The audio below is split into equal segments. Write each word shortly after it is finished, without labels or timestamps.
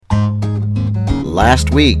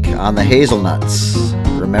Last week on the hazelnuts,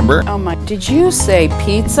 remember? Oh my, did you say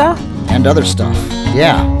pizza? And other stuff,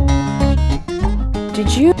 yeah.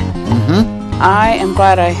 Did you? I am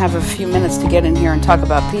glad I have a few minutes to get in here and talk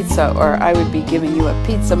about pizza, or I would be giving you a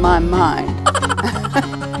pizza my mind.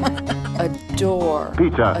 Adore.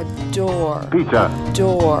 Pizza. Adore. Pizza.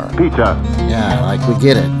 Adore. Pizza. Yeah, like we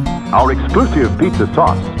get it. Our exclusive pizza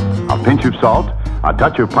sauce. A pinch of salt, a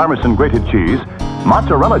touch of Parmesan grated cheese,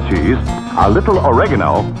 mozzarella cheese, a little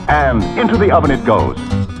oregano, and into the oven it goes.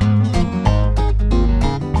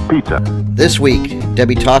 Pizza. This week,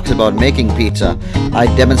 Debbie talks about making pizza. I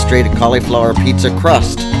demonstrate a cauliflower pizza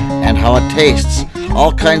crust and how it tastes.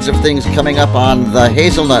 All kinds of things coming up on the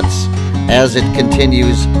hazelnuts as it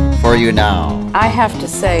continues for you now. I have to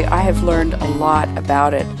say, I have learned a lot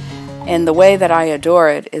about it. And the way that I adore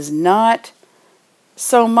it is not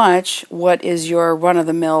so much what is your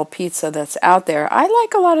run-of-the-mill pizza that's out there. I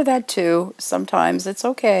like a lot of that too. Sometimes it's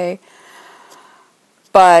okay.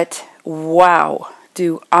 But wow,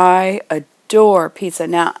 do I adore pizza.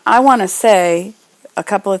 Now, I want to say a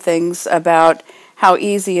couple of things about how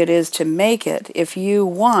easy it is to make it. If you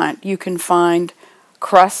want, you can find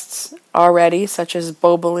crusts already, such as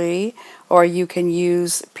boboli, or you can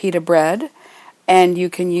use pita bread, and you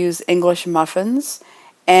can use English muffins,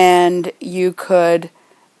 and you could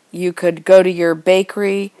go to your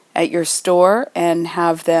bakery at your store and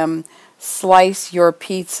have them slice your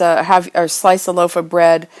pizza, or slice a loaf of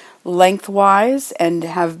bread lengthwise and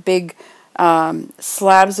have big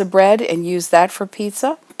slabs of bread and use that for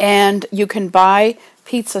pizza. And you can buy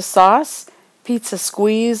pizza sauce. Pizza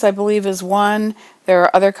squeeze, I believe, is one. There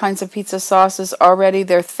are other kinds of pizza sauces already.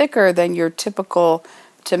 They're thicker than your typical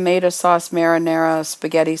tomato sauce, marinara,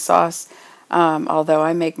 spaghetti sauce, although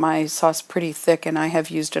I make my sauce pretty thick and I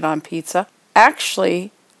have used it on pizza.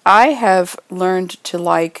 Actually, I have learned to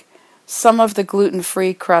like some of the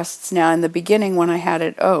gluten-free crusts now. In the beginning when I had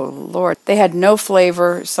it, oh Lord, they had no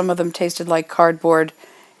flavor. Some of them tasted like cardboard,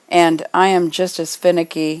 and I am just as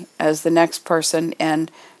finicky as the next person,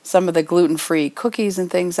 and some of the gluten-free cookies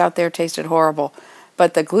and things out there tasted horrible.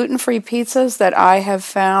 But the gluten-free pizzas that I have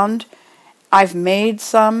found, I've made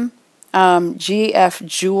some.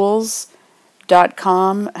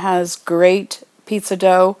 GFJewels.com has great pizza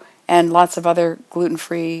dough and lots of other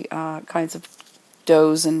gluten-free kinds of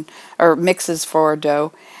doughs or mixes for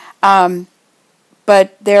dough.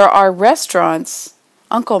 But there are restaurants,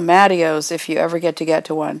 Uncle Mattio's, if you ever get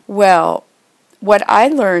to one. Well, what I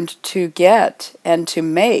learned to get and to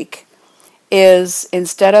make is,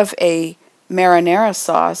 instead of a marinara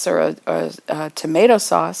sauce or a tomato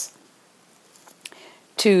sauce,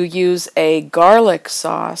 to use a garlic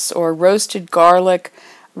sauce or roasted garlic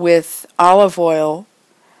with olive oil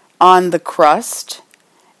on the crust,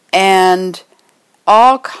 and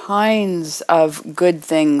all kinds of good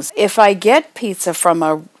things. If I get pizza from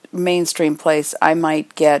a mainstream place, I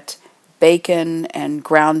might get bacon and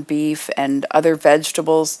ground beef and other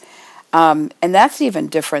vegetables, and that's even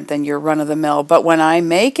different than your run-of-the-mill. But when I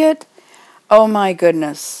make it, oh my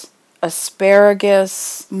goodness,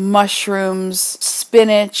 asparagus, mushrooms,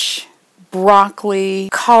 spinach, broccoli,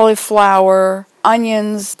 cauliflower,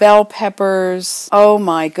 onions, bell peppers. Oh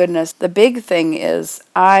my goodness. The big thing is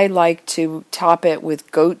I like to top it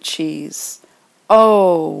with goat cheese.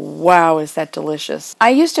 Oh, wow, is that delicious. I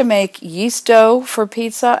used to make yeast dough for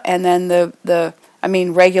pizza, and then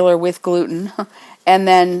regular with gluten, and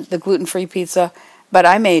then the gluten-free pizza, but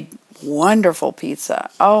I made wonderful pizza.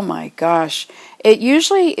 Oh my gosh. It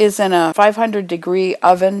usually is in a 500-degree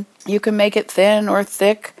oven. You can make it thin or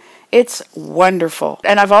thick. It's wonderful.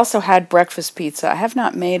 And I've also had breakfast pizza. I have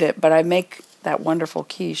not made it, but I make that wonderful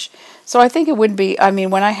quiche. So I think it would be,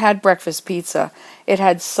 when I had breakfast pizza, it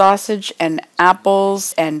had sausage and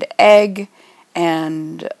apples and egg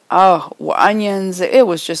and onions. It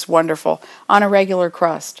was just wonderful on a regular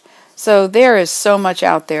crust. So there is so much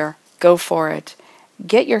out there. Go for it.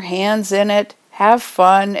 Get your hands in it. Have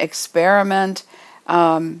fun. Experiment.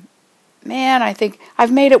 I think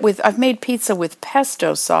I've made pizza with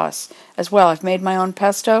pesto sauce as well. I've made my own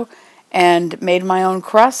pesto and made my own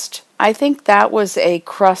crust. I think that was a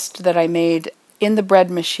crust that I made in the bread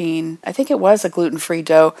machine. I think it was a gluten-free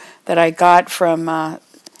dough that I got from La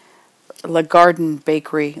Garden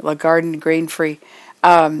Bakery, La Garden grain-free,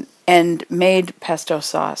 and made pesto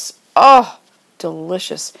sauce. Oh,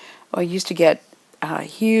 delicious. I used to get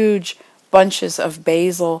huge bunches of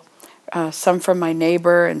basil, some from my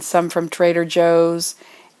neighbor and some from Trader Joe's,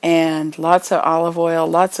 and lots of olive oil,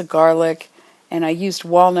 lots of garlic, and I used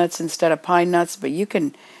walnuts instead of pine nuts, but you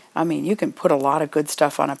can put a lot of good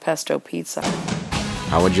stuff on a pesto pizza.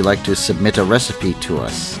 How would you like to submit a recipe to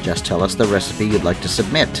us? Just tell us the recipe you'd like to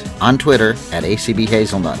submit on Twitter at ACB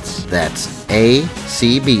Hazelnuts. That's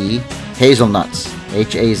ACB Hazelnuts.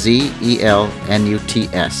 Hazelnuts.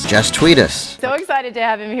 Just tweet us. So excited to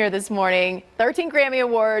have him here this morning. 13 Grammy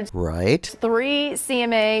Awards. Right. 3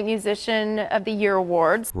 CMA Musician of the Year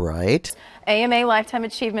Awards. Right. AMA Lifetime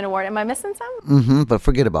Achievement Award. Am I missing some? But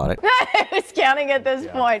forget about it. I was counting at this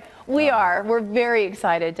point. We're very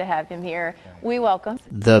excited to have him here. We welcome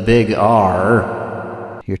the Big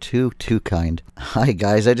R. You're too kind. Hi,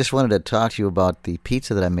 guys. I just wanted to talk to you about the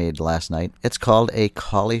pizza that I made last night. It's called a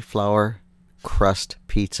cauliflower crust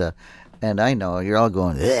pizza. And I know you're all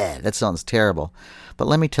going, that sounds terrible. But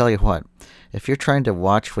let me tell you what. If you're trying to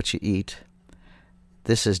watch what you eat,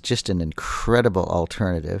 this is just an incredible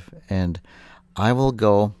alternative. And I will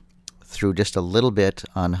go through just a little bit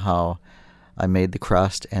on how I made the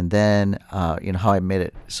crust, and then how I made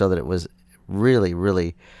it so that it was really,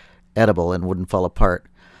 really edible and wouldn't fall apart.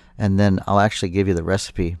 And then I'll actually give you the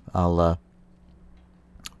recipe. I'll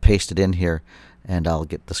paste it in here, and I'll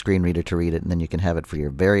get the screen reader to read it, and then you can have it for your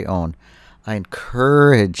very own. I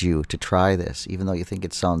encourage you to try this, even though you think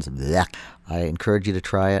it sounds blech. I encourage you to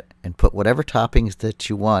try it and put whatever toppings that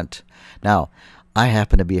you want. Now, I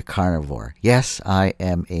happen to be a carnivore. Yes, I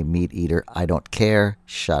am a meat eater. I don't care.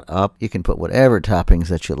 Shut up. You can put whatever toppings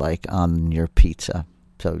that you like on your pizza.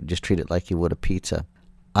 So just treat it like you would a pizza.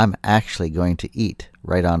 I'm actually going to eat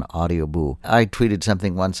right on Audio Boo. I tweeted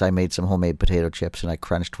something once. I made some homemade potato chips, and I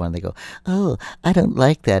crunched one. They go, oh, I don't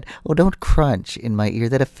like that. Oh, don't crunch in my ear.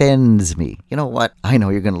 That offends me. You know what? I know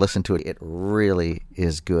you're going to listen to it. It really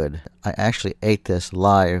is good. I actually ate this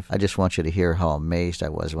live. I just want you to hear how amazed I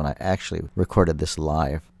was when I actually recorded this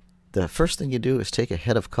live. The first thing you do is take a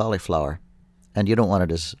head of cauliflower. And you don't want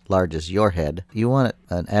it as large as your head. You want it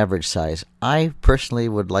an average size. I personally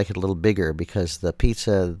would like it a little bigger because the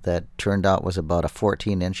pizza that turned out was about a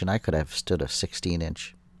 14-inch, and I could have stood a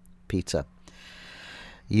 16-inch pizza.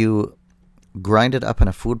 You grind it up in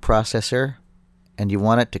a food processor, and you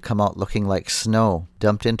want it to come out looking like snow.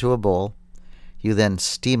 Dumped into a bowl. You then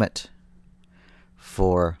steam it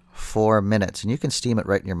for 4 minutes, and you can steam it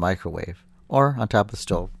right in your microwave or on top of the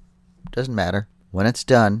stove. Doesn't matter. When it's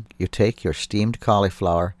done, you take your steamed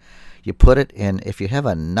cauliflower, you put it in, if you have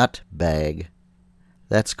a nut bag,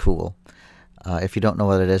 that's cool. If you don't know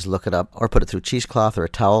what it is, look it up, or put it through cheesecloth or a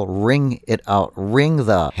towel, wring it out, wring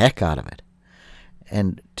the heck out of it,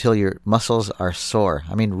 until your muscles are sore.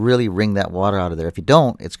 I mean, really wring that water out of there. If you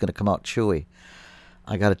don't, it's going to come out chewy.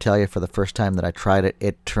 I got to tell you, for the first time that I tried it,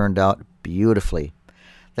 it turned out beautifully.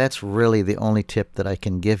 That's really the only tip that I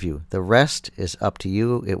can give you. The rest is up to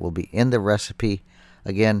you. It will be in the recipe.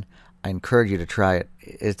 Again, I encourage you to try it.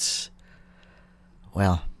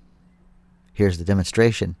 Here's the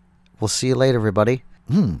demonstration. We'll see you later, everybody.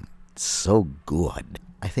 So good.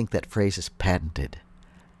 I think that phrase is patented.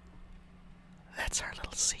 That's our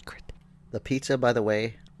little secret. The pizza, by the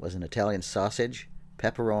way, was an Italian sausage,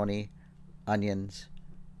 pepperoni, onions,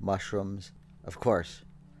 mushrooms, of course,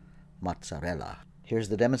 mozzarella. Here's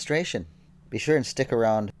the demonstration. Be sure and stick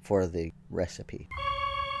around for the recipe.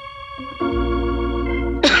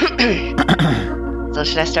 So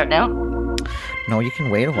should I start now? No, you can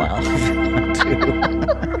wait a while if you want to.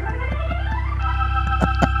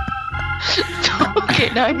 Okay,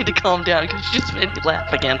 now I need to calm down because you just made me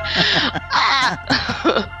laugh again.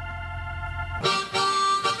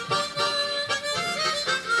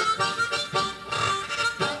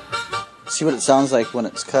 See what it sounds like when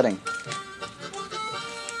it's cutting.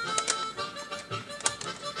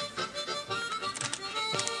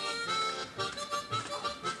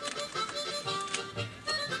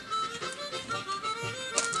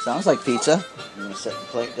 Sounds like pizza. I'm going to set the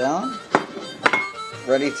plate down.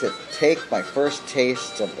 Ready to take my first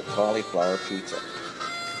taste of the cauliflower pizza.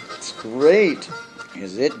 It's great.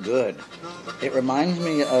 Is it good? It reminds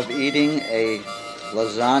me of eating a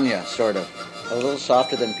lasagna, sort of. A little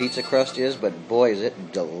softer than pizza crust is, but boy, is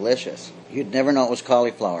it delicious. You'd never know it was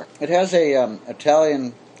cauliflower. It has a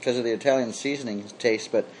Italian, because of the Italian seasoning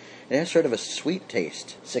taste, but it has sort of a sweet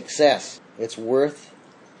taste. Success. It's worth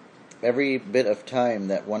every bit of time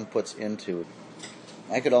that one puts into it.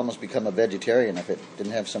 I could almost become a vegetarian if it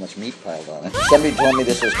didn't have so much meat piled on it. If somebody told me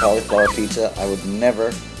this was cauliflower pizza, I would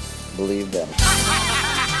never believe them.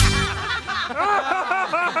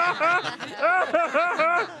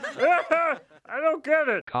 I don't get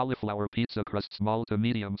it. Cauliflower pizza crust. Small to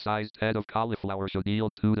medium-sized head of cauliflower should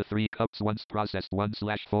yield 2 to 3 cups once processed.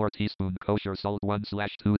 1/4 teaspoon kosher salt.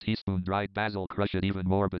 1/2 teaspoon dried basil. Crush it even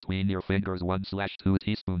more between your fingers. 1/2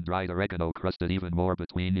 teaspoon dried oregano. Crust it even more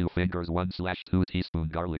between your fingers. 1/2 teaspoon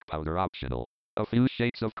garlic powder optional. A few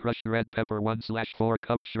shakes of crushed red pepper 1/4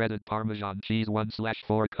 cup shredded Parmesan cheese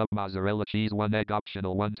 1/4 cup mozzarella cheese 1 egg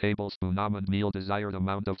optional 1 tablespoon almond meal desired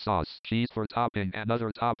amount of sauce cheese for topping and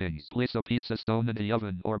other toppings. Place a pizza stone in the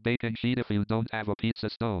oven or baking sheet if you don't have a pizza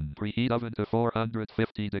stone. Preheat oven to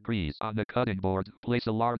 450 degrees. On the cutting board, place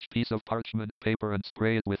a large piece of parchment paper and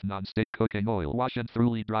spray it with non-stick cooking oil. Wash and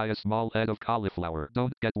thoroughly dry a small head of cauliflower.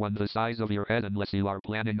 Don't get one the size of your head unless you are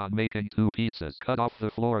planning on making 2 pizzas. Cut off the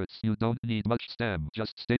florets. You don't need much stem.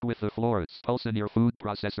 Just stick with the florets. Pulse in your food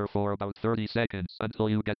processor for about 30 seconds until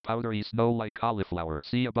you get powdery snow like cauliflower.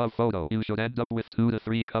 See above photo. You should end up with 2 to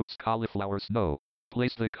 3 cups cauliflower snow.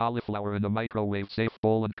 Place the cauliflower in a microwave-safe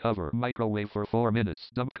bowl and cover. Microwave for 4 minutes.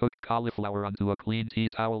 Dump cooked cauliflower onto a clean tea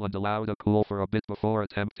towel and allow to cool for a bit before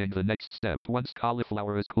attempting the next step. Once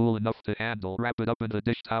cauliflower is cool enough to handle, wrap it up in the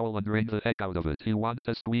dish towel and wring the heck out of it. You want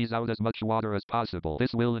to squeeze out as much water as possible.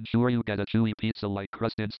 This will ensure you get a chewy pizza-like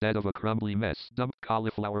crust instead of a crumbly mess. Dump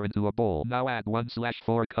cauliflower into a bowl. Now add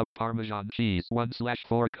 1/4 cup Parmesan cheese,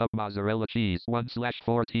 1/4 cup mozzarella cheese,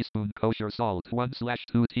 1/4 teaspoon kosher salt,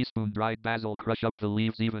 1/2 teaspoon dried basil. Crush up the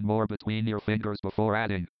leaves even more between your fingers before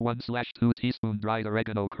adding 1/2 teaspoon dried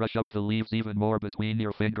oregano. Crush up the leaves even more between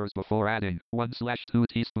your fingers before adding 1/2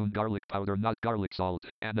 teaspoon garlic powder, not garlic salt,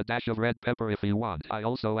 and a dash of red pepper if you want. I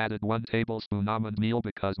also added 1 tablespoon almond meal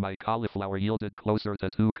because my cauliflower yielded closer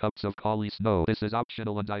to 2 cups of cauli snow. This is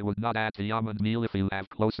optional and I would not add the almond meal if you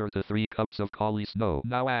have closer to 3 cups of cauli snow.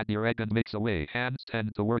 Now add your egg and mix away. Hands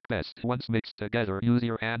tend to work best. Once mixed together, use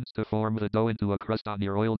your hands to form the dough into a crust on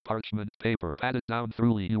your oiled parchment paper. Pat it down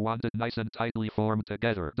thoroughly. You want it nice and tightly formed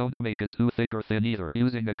together. Don't make it too thick or thin either.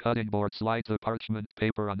 Using a cutting board, slide the parchment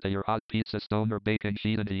paper onto your hot pizza stone or baking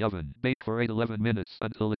sheet in the oven. Bake for 8-11 minutes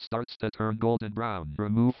until it starts to turn golden brown.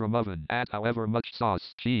 Remove from oven. Add however much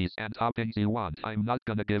sauce, cheese, and toppings you want. I'm not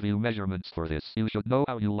gonna give you measurements for this. You should know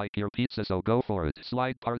how you like your pizza, so go for it.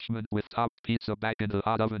 Slide parchment with topped pizza back in the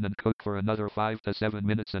hot oven and cook for another 5 to 7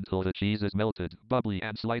 minutes until the cheese is melted, bubbly,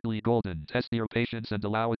 and slightly golden. Test your patience and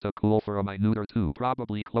allow it to cool for a minute or 2,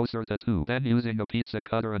 probably closer to 2. Then using a pizza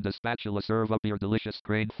cutter and a spatula, serve up your delicious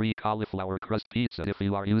grain-free cauliflower crust pizza. If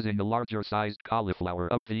you are using a larger sized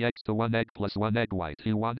cauliflower, up the eggs to 1 egg plus 1 egg white.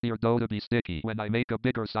 You want your dough to be sticky. When I make a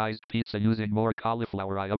bigger sized pizza using more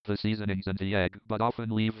cauliflower, I up the seasonings and the egg, but often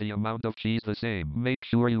leave the amount of cheese the same. Make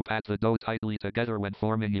sure you pat the dough tightly together when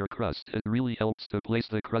forming your crust. It really helps to place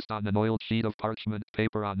the crust on an oiled sheet of parchment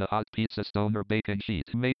paper on the hot pizza stone or baking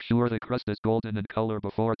sheet. Make sure the crust is golden in color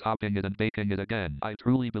before topping it and baking it again. I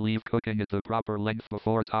truly believe cooking it the proper length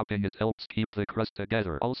before topping it helps keep the crust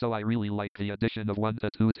together. Also, I really like the addition of 1 to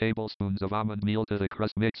 2 tablespoons of almond meal to the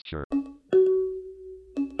crust mixture.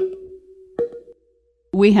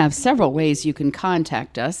 We have several ways you can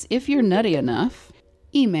contact us if you're nutty enough.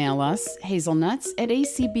 Email us,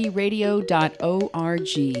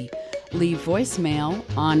 hazelnuts@acbradio.org. Leave voicemail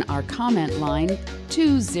on our comment line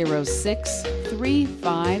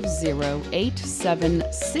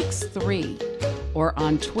 206-350-8763 or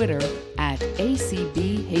on Twitter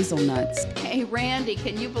 @ACBHazelnuts. Hey, Randy,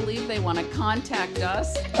 can you believe they want to contact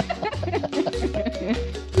us?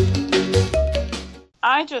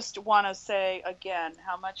 I just want to say again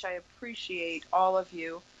how much I appreciate all of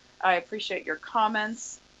you. I appreciate your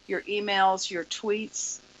comments, your emails, your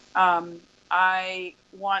tweets. I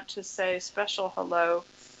want to say special hello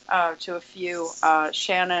to a few,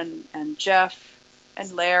 Shannon and Jeff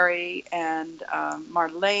and Larry and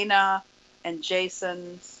Marlena and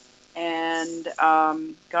Jason and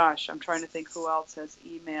gosh, I'm trying to think who else has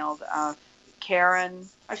emailed. Karen.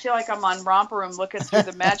 I feel like I'm on Romper Room looking through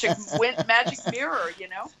the magic mirror, you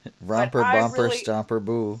know. Romper, bumper, stomper,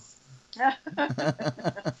 boo.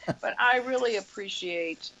 But I really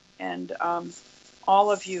appreciate and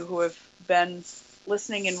all of you who have been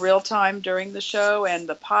listening in real time during the show and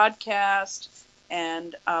the podcast.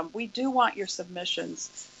 And we do want your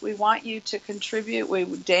submissions. We want you to contribute.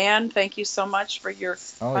 Dan, thank you so much for your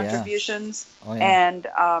contributions. Yeah. Oh, yeah. And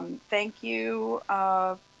thank you,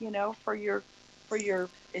 for your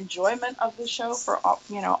enjoyment of the show, for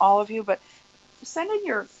all of you. But send in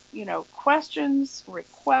your questions,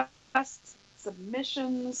 requests,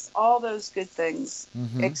 submissions, all those good things,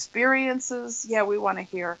 experiences. Yeah, we want to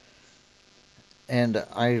hear. And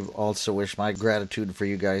I also wish my gratitude for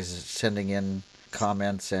you guys sending in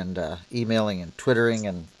comments and emailing and twittering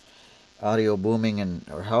and audio booming and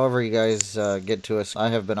or however you guys get to us. I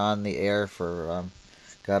have been on the air for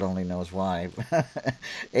God only knows why.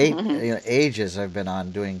 Ages I've been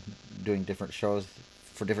on doing different shows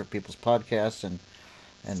for different people's podcasts and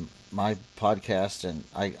my podcast, and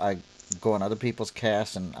I go on other people's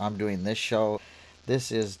casts, and I'm doing this show.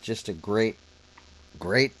 This is just a great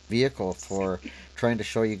great vehicle for trying to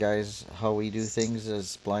show you guys how we do things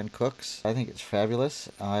as blind cooks. I think it's fabulous.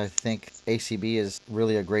 I think ACB is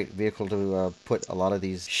really a great vehicle to put a lot of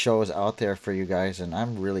these shows out there for you guys, and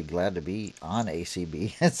I'm really glad to be on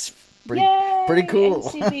ACB. It's pretty cool.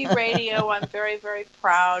 ACB Radio. I'm very, very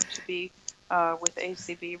proud to be with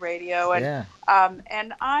ACB Radio, and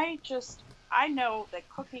and I know that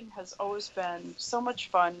cooking has always been so much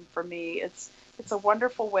fun for me. It's a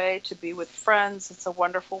wonderful way to be with friends. It's a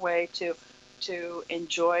wonderful way to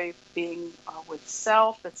enjoy being with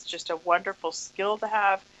self. It's just a wonderful skill to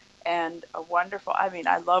have, and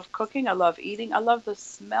I love cooking. I love eating. I love the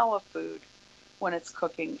smell of food when it's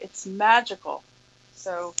cooking. It's magical.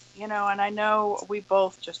 So, and I know we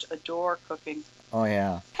both just adore cooking. Oh,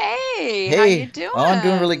 yeah. Hey, how you doing? Oh, I'm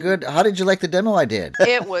doing really good. How did you like the demo I did?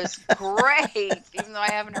 It was great. Even though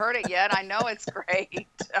I haven't heard it yet, I know it's great.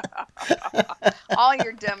 All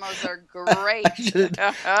your demos are great.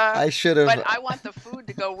 I should have. But I want the food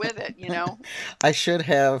to go with it, I should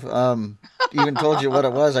have even told you what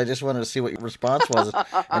it was. I just wanted to see what your response was.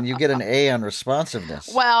 And you get an A on responsiveness.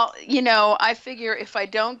 Well, I figure if I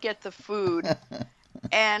don't get the food...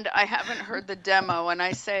 and I haven't heard the demo, and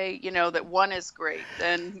I say, that one is great,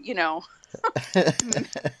 then,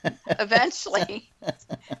 eventually,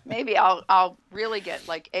 maybe I'll really get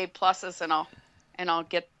like A pluses, and I'll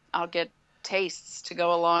get tastes to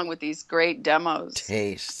go along with these great demos.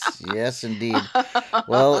 Tastes, yes, indeed.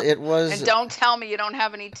 Well, it was. And don't tell me you don't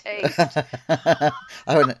have any taste.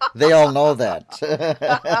 They all know that.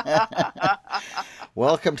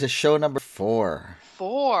 Welcome to show number 4.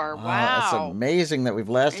 Wow. That's amazing that we've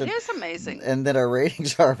lasted. It is amazing. And that our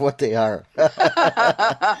ratings are what they are.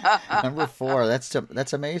 Number 4. That's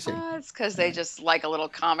amazing. It's because they just like a little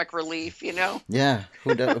comic relief, Yeah.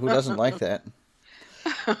 Who doesn't like that?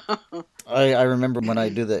 I remember when I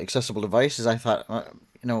do the accessible devices, I thought,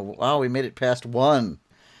 wow, we made it past 1.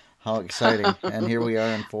 How exciting. And here we are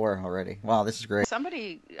in 4 already. Wow, this is great.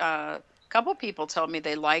 Somebody, a couple people told me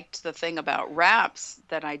they liked the thing about wraps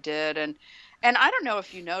that I did, and I don't know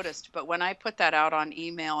if you noticed, but when I put that out on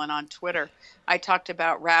email and on Twitter, I talked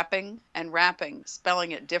about wrapping and wrapping,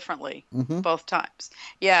 spelling it differently both times.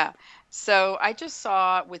 Yeah. So I just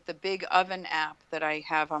saw with the Big Oven app that I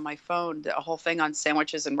have on my phone, the whole thing on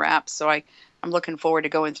sandwiches and wraps. So I'm looking forward to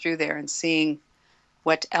going through there and seeing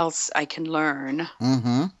what else I can learn.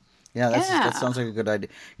 Mm-hmm. Yeah, that sounds like a good idea.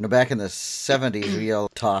 Back in the 70s, we all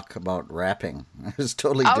talk about rapping. It was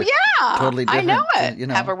totally totally different. I know it.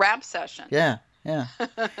 Have a rap session. Yeah.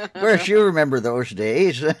 Of course, you remember those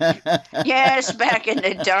days. Yes, back in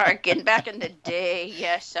the dark and back in the day.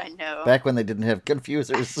 Yes, I know. Back when they didn't have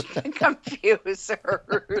confusers.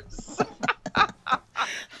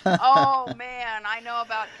 Oh, man, I know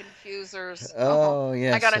about confusers. Oh,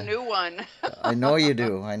 yes. I got a new one. I know you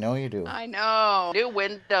do. I know. New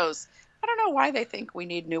Windows. I don't know why they think we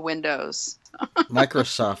need new Windows.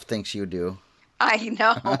 Microsoft thinks you do. I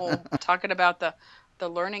know. Talking about the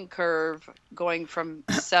learning curve going from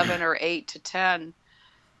 7 or 8 to 10.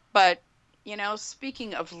 But,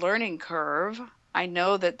 speaking of learning curve, I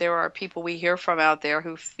know that there are people we hear from out there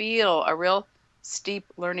who feel a real steep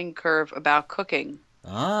learning curve about cooking.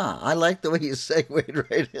 I like the way you segued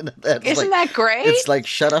right into that. Isn't that great? It's like,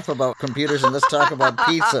 shut up about computers and let's talk about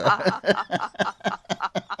pizza.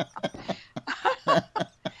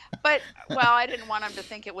 But, I didn't want them to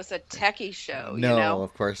think it was a techie show, No,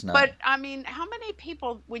 of course not. But, how many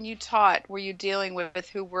people, when you taught, were you dealing with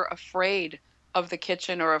who were afraid of the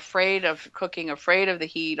kitchen or afraid of cooking, afraid of the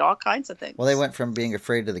heat, all kinds of things? Well, they went from being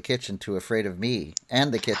afraid of the kitchen to afraid of me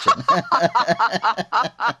and the kitchen.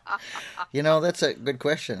 That's a good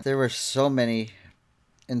question. There were so many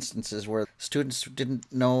instances where students didn't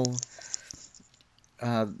know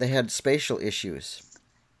they had spatial issues.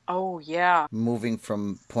 Oh, yeah. Moving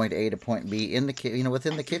from point A to point B in the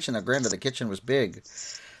within the kitchen. Now, granted, the kitchen was big,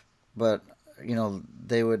 but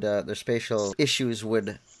they would their spatial issues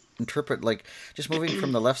would interpret like just moving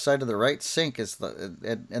from the left side to the right sink and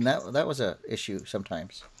that was a issue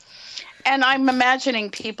sometimes. And I'm imagining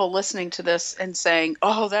people listening to this and saying,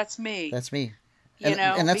 "Oh, that's me." That's me.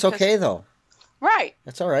 And that's okay though. Right.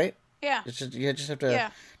 That's all right. Yeah. You just have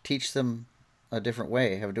to teach them a different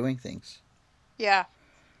way of doing things. Yeah.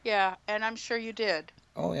 Yeah, and I'm sure you did.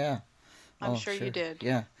 Oh, yeah. I'm sure you did.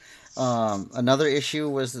 Yeah. Another issue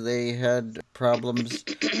was they had problems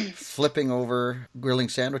flipping over grilling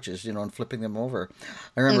sandwiches, and flipping them over.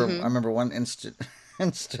 I remember one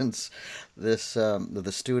instance, this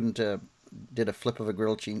the student did a flip of a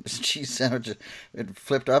grilled cheese sandwich. It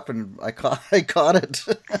flipped up, and I caught it.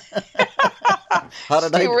 How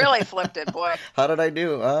did You really flipped it, boy. How did I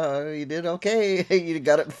do? You did okay. You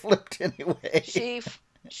got it flipped anyway.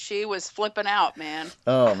 She was flipping out, man.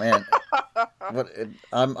 Oh man,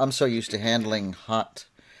 I'm so used to handling hot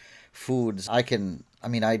foods. I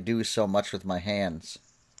do so much with my hands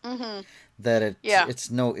that it's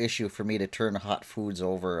no issue for me to turn hot foods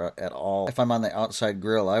over at all. If I'm on the outside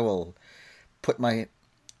grill, I will put my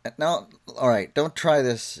now. All right, don't try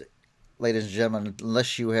this, ladies and gentlemen,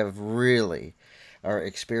 unless you have really are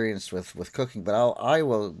experienced with cooking. But I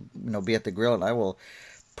will be at the grill and I will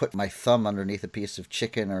put my thumb underneath a piece of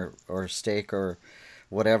chicken or steak or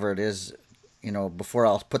whatever it is, before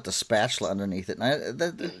I'll put the spatula underneath it.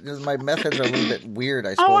 And my methods are a little bit weird,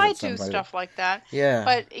 I suppose. Oh, I do stuff like that. Yeah.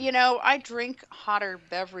 But, I drink hotter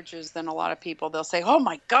beverages than a lot of people. They'll say, oh,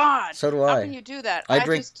 my God. So do I. How can you do that? I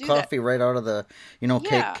drink coffee right out of the,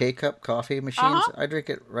 K-cup coffee machines. I drink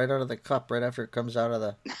it right out of the cup right after it comes out of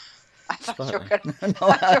the... I thought you were going to...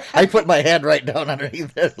 No, I put my hand right down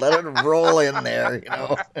underneath it. Let it roll in there,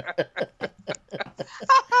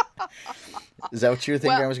 Is that what you were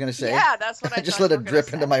thinking I was going to say? Yeah, that's what I just let it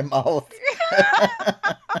drip into my mouth.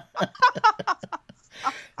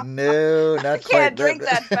 No, not quite. Can't drink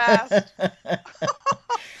that fast.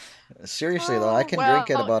 Seriously, though, I can drink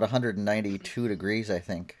at about 192 degrees, I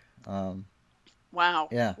think. Wow.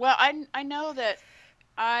 Yeah. Well, I know that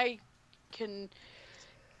I can...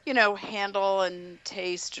 handle and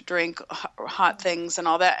taste, drink hot things and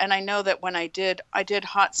all that. And I know that when I did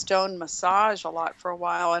hot stone massage a lot for a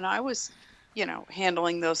while, and I was,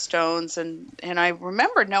 handling those stones. And I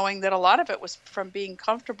remember knowing that a lot of it was from being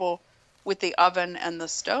comfortable with the oven and the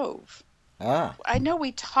stove. Ah. I know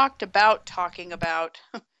we talking about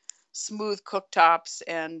smooth cooktops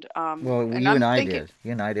and... well, you and I did.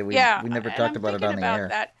 You and I did. We never talked about it on the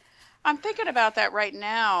air. I'm thinking about that right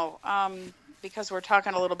now. Because we're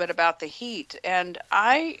talking a little bit about the heat. And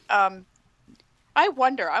I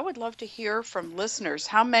wonder, I would love to hear from listeners,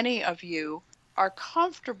 how many of you are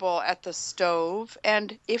comfortable at the stove?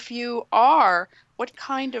 And if you are, what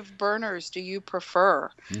kind of burners do you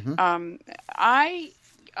prefer? Mm-hmm. I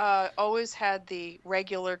always had the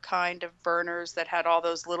regular kind of burners that had all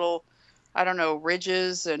those little,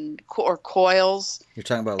 ridges or coils. You're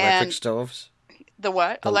talking about electric stoves? The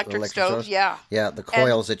what? Electric stove? Yeah. Yeah, the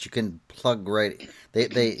coils that you can plug right. They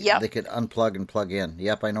could unplug and plug in.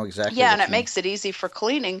 Yep, I know exactly. Yeah, and it makes it easy for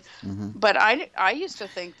cleaning. Mm-hmm. But I used to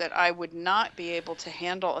think that I would not be able to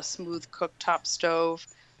handle a smooth cooktop stove.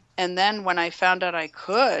 And then when I found out I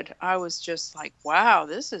could, I was just like, wow,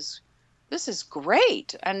 this is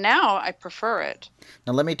great. And now I prefer it.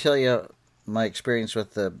 Now let me tell you my experience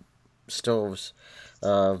with the stoves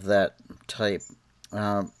of that type.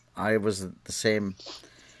 I was the same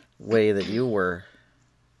way that you were.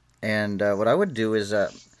 And what I would do is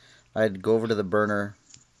I'd go over to the burner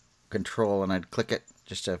control and I'd click it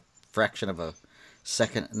just a fraction of a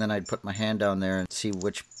second, and then I'd put my hand down there and see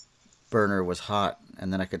which burner was hot,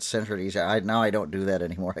 and then I could center it easy. Now I don't do that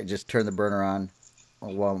anymore. I just turn the burner on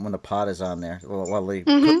when the pot is on there, while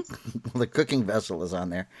the cooking vessel is on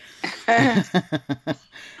there.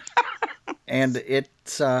 And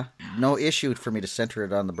it's no issue for me to center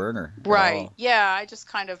it on the burner. Right. Yeah, I just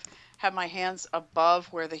kind of have my hands above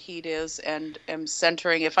where the heat is and am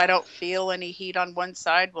centering. If I don't feel any heat on one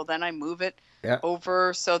side, well, then I move it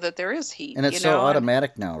over so that there is heat. And it's so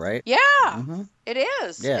automatic now, right? Yeah, mm-hmm. It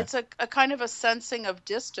is. Yeah. It's a kind of a sensing of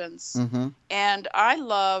distance. Mm-hmm. And I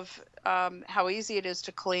love how easy it is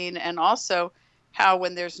to clean, and also how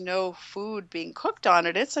when there's no food being cooked on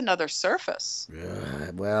it, it's another surface.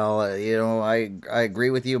 Well, I agree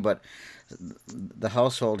with you, but the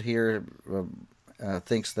household here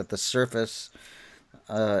thinks that the surface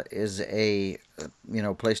is a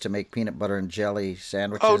place to make peanut butter and jelly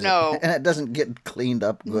sandwiches. Oh no! And it doesn't get cleaned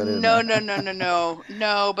up good.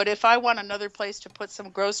 No. But if I want another place to put some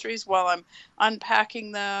groceries while I'm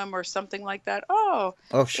unpacking them or something like that,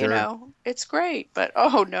 sure, it's great. But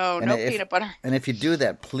no peanut butter. And if you do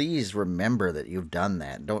that, please remember that you've done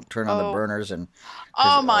that. Don't turn on the burners and.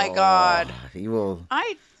 Oh my God! You will.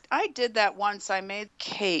 I did that once. I made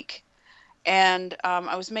cake. And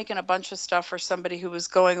I was making a bunch of stuff for somebody who was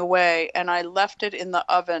going away, and I left it in the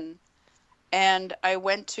oven. And I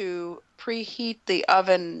went to preheat the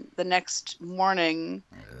oven the next morning,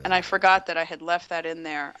 and I forgot that I had left that in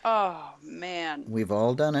there. Oh man! We've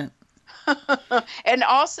all done it. And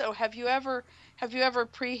also, have you ever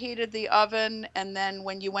preheated the oven, and then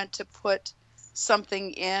when you went to put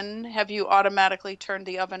something in, have you automatically turned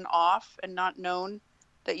the oven off and not known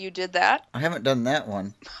that you did that? I haven't done that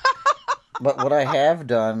one. But what I have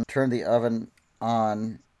done, turned the oven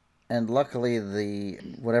on And luckily, the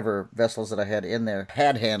whatever vessels that I had in there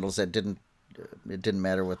had handles that didn't. It didn't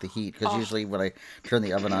matter with the heat because usually when I turn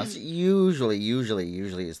the oven on, it's usually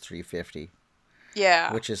is 350.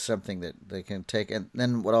 Yeah. Which is something that they can take. And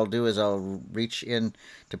then what I'll do is I'll reach in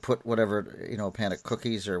to put whatever, a pan of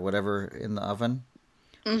cookies or whatever in the oven.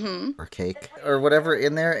 Mm-hmm. Or cake. Or whatever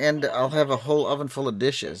in there. And I'll have a whole oven full of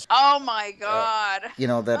dishes. Oh, my God.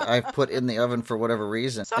 That I've put in the oven for whatever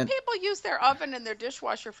reason. Some people use their oven and their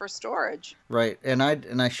dishwasher for storage. Right. And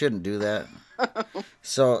I shouldn't do that.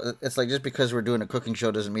 So it's like just because we're doing a cooking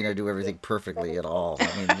show doesn't mean I do everything perfectly at all.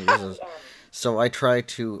 So I try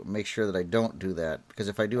to make sure that I don't do that, because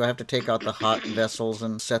if I do, I have to take out the hot vessels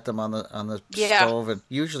and set them on the stove. And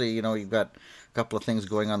usually, you've got a couple of things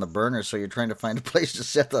going on the burner, so you're trying to find a place to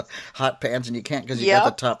set the hot pans, and you can't because you got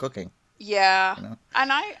the top cooking. Yeah,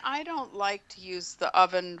 and I don't like to use the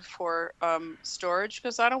oven for storage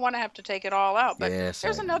because I don't want to have to take it all out. But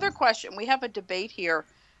there's another question. We have a debate here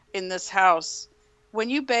in this house. When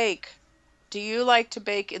you bake, do you like to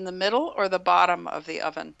bake in the middle or the bottom of the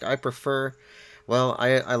oven? I prefer,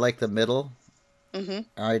 I like the middle. Mm-hmm.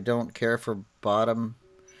 I don't care for bottom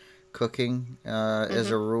cooking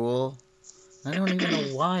as a rule. I don't even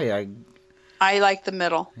know why. I like the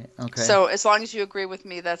middle. Okay. So as long as you agree with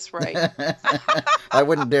me, that's right. I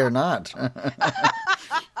wouldn't dare not.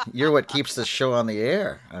 You're what keeps the show on the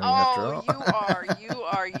air. After all.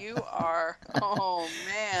 You are. Oh,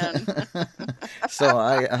 man.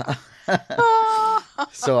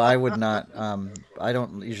 So I would not, I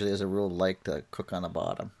don't usually as a rule like to cook on the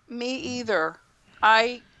bottom. Me either.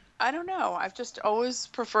 I don't know. I've just always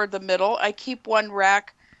preferred the middle. I keep one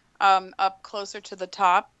rack up closer to the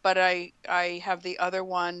top, but I have the other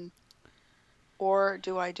one, or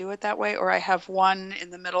do I do it that way? Or I have one in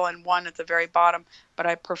the middle and one at the very bottom, but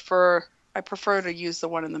I prefer to use the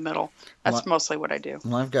one in the middle. That's mostly what I do.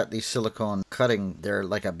 Well, I've got these silicone cutting. They're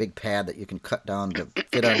like a big pad that you can cut down to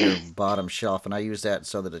fit on your bottom shelf, and I use that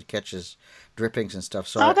so that it catches drippings and stuff.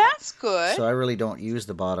 So that's good. So I really don't use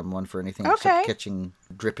the bottom one for anything except catching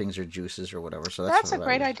drippings or juices or whatever. So that's a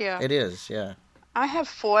great idea. It is, yeah. I have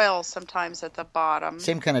foil sometimes at the bottom.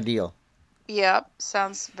 Same kind of deal. Yep,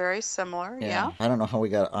 sounds very similar. Yeah. I don't know how we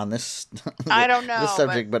got on this. I don't know this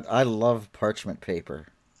subject, but I love parchment paper.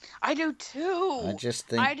 I do too. I just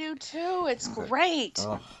think I do too. It's great.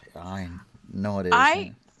 Oh, I know it is.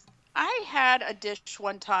 I had a dish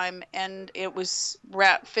one time, and it was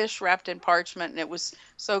fish wrapped in parchment, and it was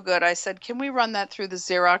so good. I said, "Can we run that through the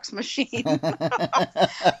Xerox machine?"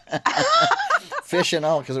 Fish and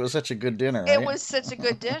all, because it was such a good dinner. Right? It was such a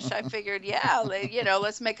good dish. I figured,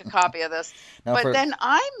 let's make a copy of this. Then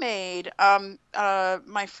I made.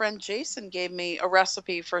 My friend Jason gave me a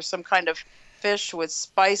recipe for some kind of fish with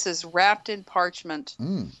spices wrapped in parchment,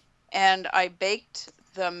 and I baked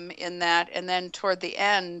them in that, and then toward the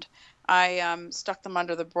end I stuck them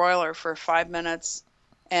under the broiler for 5 minutes,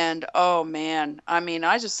 and oh man,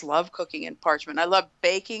 I just love cooking in parchment. I love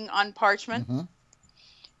baking on parchment.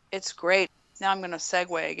 It's great. Now I'm going to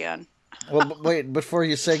segue again. Well, wait, before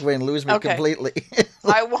you segue and lose me completely.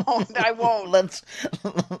 I won't.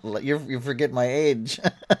 You forget my age.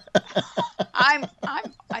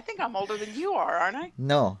 I think I'm older than you are, aren't I?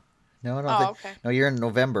 No, I don't think. Okay. No, you're in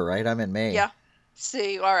November, right? I'm in May. Yeah.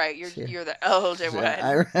 See, all right, you're the older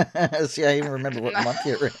one. See, I even remember what month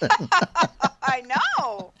you're in. I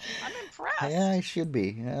know. I'm impressed. Yeah, I should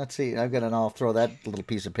be. Let's see. I'll throw that little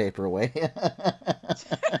piece of paper away.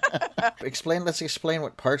 Let's explain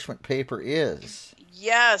what parchment paper is.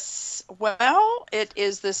 Yes. Well, it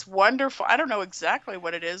is this wonderful, I don't know exactly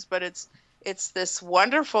what it is, but it's this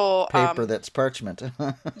wonderful paper that's parchment.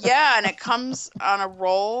 Yeah, and it comes on a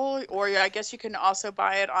roll, or I guess you can also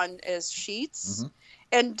buy it as sheets.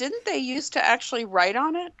 And didn't they used to actually write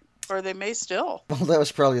on it? Or they may still. Well, that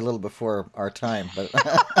was probably a little before our time, but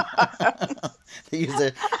they used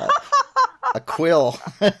a quill.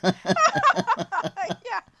 Yeah.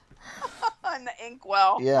 And the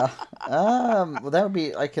inkwell. Yeah. Well, that would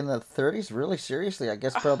be like in the 30s. Really, seriously, I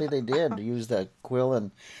guess probably they did use the quill,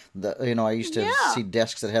 and I used to see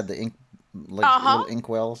desks that had the ink, little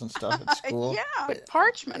inkwells and stuff at school. Yeah, but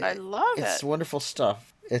parchment. I love it. It's wonderful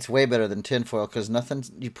stuff. It's way better than tinfoil because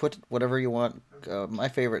you put whatever you want. My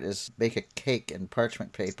favorite is bake a cake in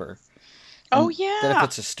parchment paper. Oh, yeah. Then if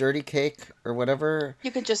it's a sturdy cake or whatever,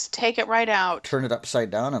 you can just take it right out. Turn it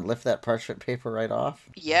upside down and lift that parchment paper right off.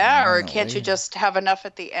 Yeah, or can't you just have enough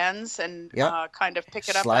at the ends and kind of pick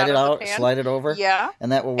it up slide out it of out, the pan? slide it over. Yeah.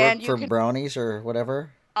 And that will work for brownies or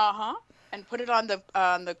whatever. And put it on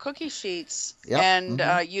the cookie sheets and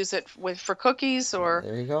use it for cookies or...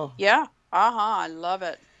 There you go. Yeah. I love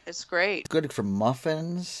it. It's great. Good for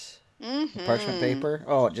muffins. Mm-hmm. Parchment paper.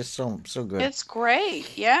 Oh, just so good. It's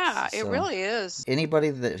great. Yeah, it So, really is. Anybody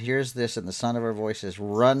that hears this and the sound of our voices,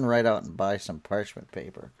 run right out and buy some parchment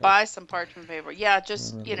paper. Buy some parchment paper. Yeah,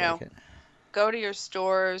 just, I really like it. go to your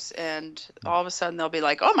stores and all of a sudden they'll be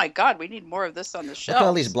like, oh my God, we need more of this on the shelf. Look at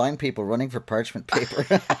all these blind people running for parchment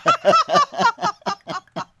paper.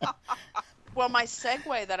 Well, my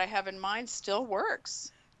segue that I have in mind still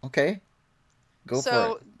works. Okay. Go for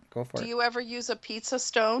it. Go for it. Do you ever use a pizza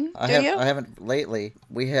stone? I haven't lately.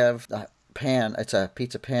 We have a pan. It's a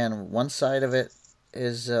pizza pan. One side of it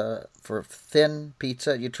is for thin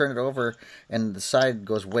pizza. You turn it over, and the side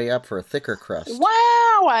goes way up for a thicker crust.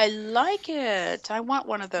 Wow, I like it. I want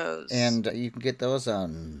one of those. And you can get those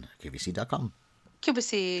on QVC.com.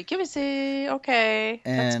 QVC. Okay,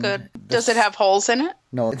 And that's good. Does it have holes in it?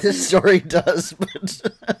 No, this story does, but...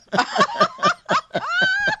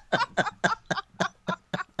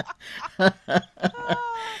 Because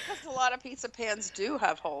a lot of pizza pans do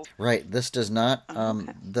have holes. Right, this does not.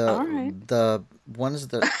 Okay. The ones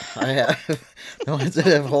that I have, the ones that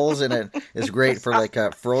have holes in it, is great for like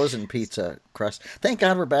a frozen pizza crust. Thank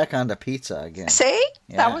God we're back onto pizza again. See?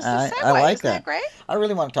 Yeah, That was the segue. I like Isn't that great? I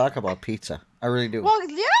really want to talk about pizza. I really do. Well,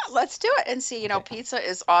 yeah, let's do it. And see, pizza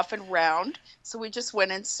is often round, so we just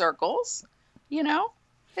went in circles.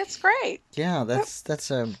 It's great. Yeah,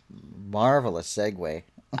 that's a marvelous segue.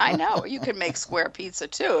 I know. You can make square pizza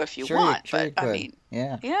too if you want, sure but you could. I mean,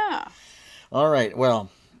 Yeah. yeah. All right.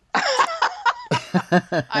 Well,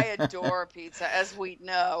 I adore pizza, as we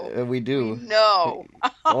know. we do. No.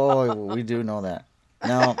 Oh, we do know that.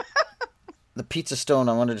 Now, the pizza stone,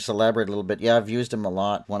 I want to just elaborate a little bit. Yeah, I've used them a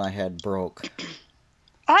lot when I had broke.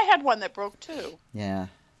 I had one that broke too. Yeah.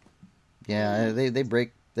 Yeah, they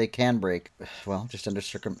break. They can break. Well, just under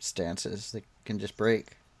circumstances, they can just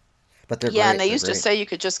break. But they're great. And they used to say you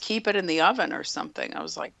could just keep it in the oven or something. I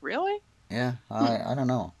was like, really? Yeah, I don't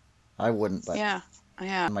know. I wouldn't, but Yeah.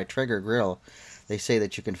 on my Traeger grill, they say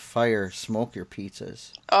that you can smoke your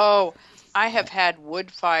pizzas. Oh, I have had wood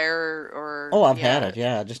fire or... Oh, I've had it,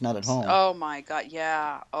 yeah, just not at home. Oh, my God,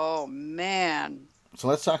 yeah. Oh, man. So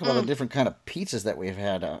let's talk about the different kind of pizzas that we've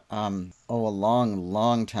had. A long,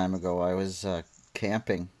 long time ago, I was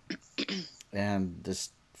camping, and this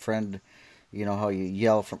friend, you know how you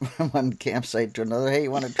yell from one campsite to another, hey,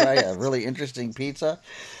 you want to try a really interesting pizza?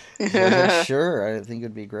 So I said, sure, I think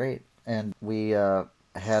it'd be great. And we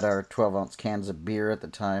had our 12-ounce cans of beer at the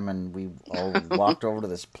time, and we all walked over to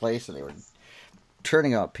this place, and they were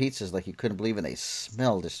turning out pizzas like you couldn't believe, and they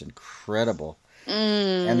smelled just incredible.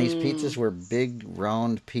 And these pizzas were big,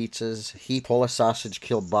 round pizzas, heaped Polish sausage,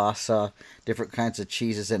 kielbasa, different kinds of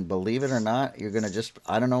cheeses, and believe it or not, you're going to just,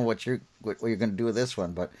 I don't know what you're going to do with this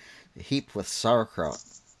one, but heaped with sauerkraut.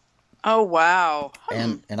 Oh, wow.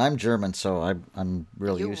 And I'm German, so I'm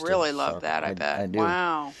really You used to really love that, I bet. I do.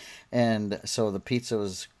 Wow. And so the pizza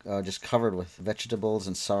was just covered with vegetables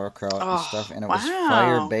and sauerkraut and stuff, and it was wow.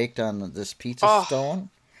 fire baked on this pizza stone.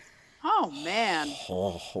 Oh, man.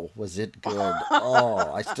 Oh, was it good?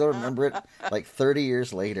 Oh, I still remember it like 30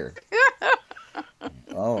 years later.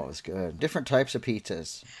 Oh, it was good. Different types of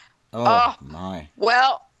pizzas. Oh, my.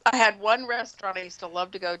 Well, I had one restaurant I used to love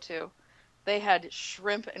to go to. They had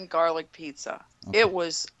shrimp and garlic pizza. Okay. It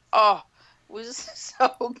was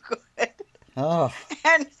so good. Oh.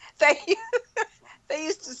 And they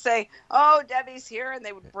used to say, oh, Debbie's here, and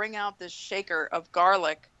they would bring out this shaker of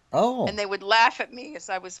garlic. Oh. And they would laugh at me as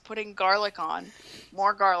I was putting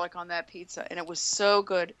more garlic on that pizza, and it was so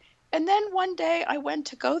good. And then one day I went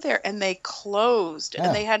to go there, and they closed,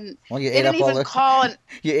 and they hadn't. Well, you they ate didn't up even all the. call and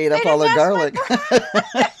You ate up all the garlic.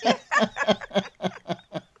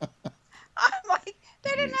 I'm like,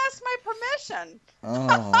 they didn't ask my permission.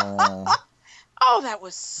 Oh. Oh, that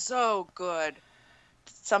was so good.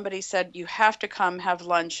 Somebody said, you have to come have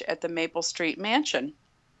lunch at the Maple Street Mansion.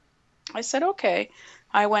 I said, okay.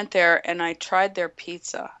 I went there and I tried their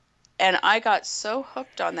pizza. And I got so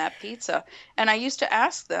hooked on that pizza. And I used to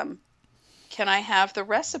ask them, can I have the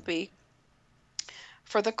recipe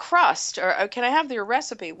for the crust? Or can I have your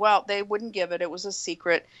recipe? Well, they wouldn't give it. It was a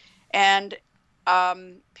secret. And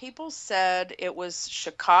people said it was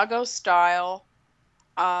Chicago style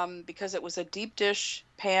because it was a deep dish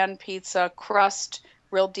pan pizza crust,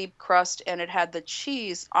 real deep crust, and it had the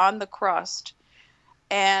cheese on the crust.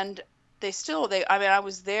 And I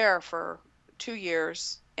was there for 2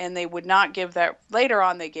 years, and they would not give that. Later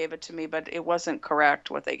on, they gave it to me, but it wasn't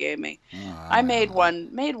correct what they gave me. I made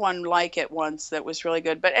one like it once that was really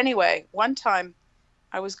good. But anyway, one time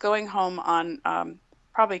I was going home on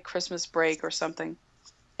probably Christmas break or something,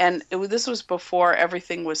 and this was before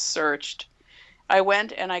everything was searched. I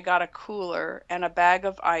went and I got a cooler and a bag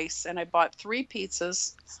of ice, and I bought 3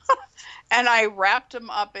 pizzas, and I wrapped them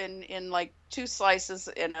up in like 2 slices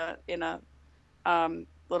in a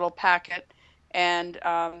little packet, and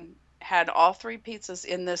had all 3 pizzas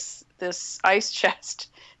in this ice chest.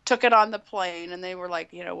 Took it on the plane, and they were like,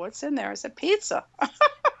 what's in there? I said, pizza.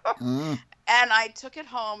 And I took it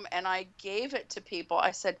home and I gave it to people.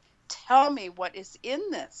 I said, tell me what is in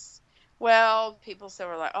this. Well, people said,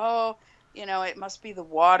 were like, oh, it must be the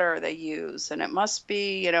water they use, and it must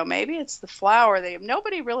be, maybe it's the flour.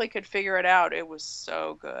 Nobody really could figure it out. It was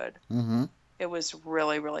so good. Mm-hmm. It was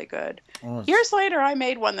really, really good. Oh, years later, I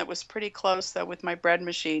made one that was pretty close, though, with my bread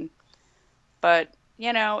machine. But,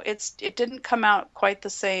 it didn't come out quite the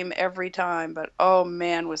same every time. But, oh,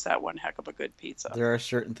 man, was that one heck of a good pizza. There are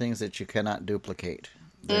certain things that you cannot duplicate.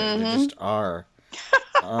 There just are.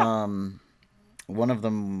 One of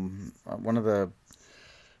the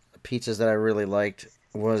pizzas that I really liked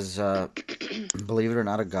was, believe it or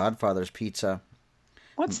not, a Godfather's pizza.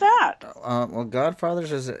 What's that? Well,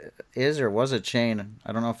 Godfather's is or was a chain.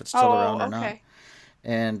 I don't know if it's still around or not.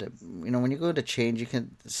 And when you go to chains, you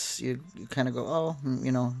kind of go, oh,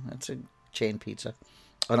 it's a chain pizza.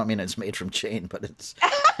 I don't mean it's made from chain, but it's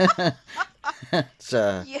it's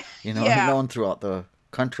known throughout the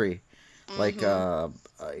country, like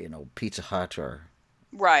Pizza Hut or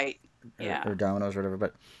right, or Domino's or whatever.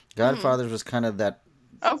 But Godfather's was kind of that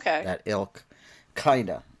ilk,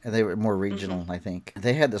 kinda, and they were more regional, I think.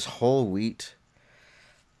 They had this whole wheat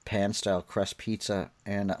pan style crust pizza,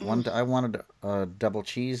 and one I wanted a double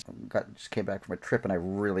cheese. Just came back from a trip, and I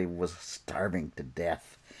really was starving to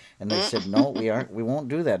death. And they said, no, we won't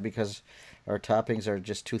do that because our toppings are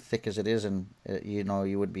just too thick as it is, and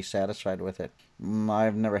you would be satisfied with it.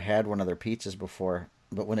 I've never had one of their pizzas before,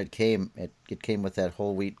 but when it came with that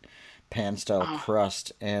whole wheat pan style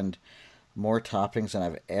crust and more toppings than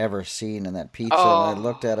I've ever seen in that pizza. And I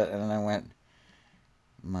looked at it and I went,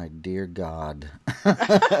 my dear God.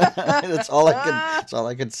 That's all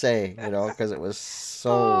I could say, because it was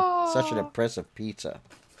such an impressive pizza.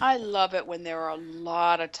 I love it when there are a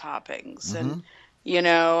lot of toppings, and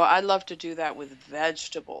I love to do that with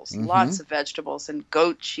vegetables, lots of vegetables, and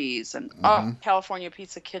goat cheese, and California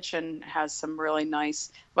Pizza Kitchen has some really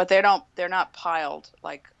nice, but they're not piled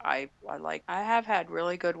like I like. I have had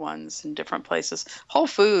really good ones in different places. Whole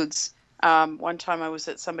Foods. One time I was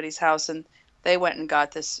at somebody's house and they went and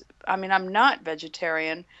got this. I mean, I'm not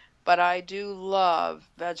vegetarian, but I do love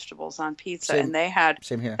vegetables on pizza. And they had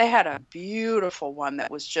a beautiful one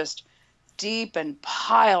that was just deep and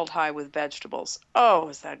piled high with vegetables. Oh,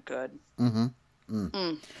 is that good?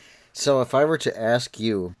 So if I were to ask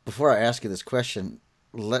you, before I ask you this question,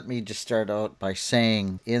 let me just start out by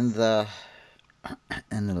saying in the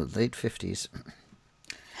late 50s,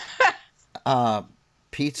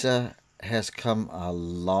 pizza has come a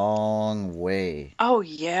long way. Oh,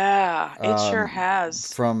 yeah. It sure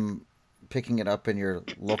has. From picking it up in your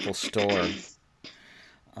local store.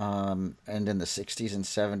 And in the 60s and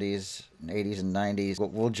 70s, and 80s and 90s.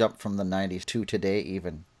 We'll jump from the 90s to today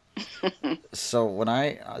even. So when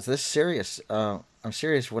I'm serious,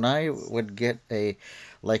 when I would get a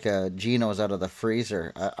Geno's out of the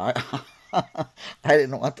freezer, I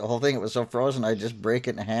didn't want the whole thing. It was so frozen, I'd just break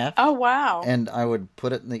it in half. Oh, wow. And I would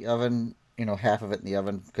put it in the oven, half of it in the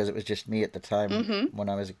oven, because it was just me at the time when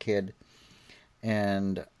I was a kid.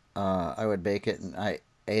 And I would bake it, and I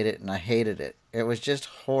ate it, and I hated it. It was just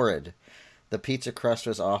horrid. The pizza crust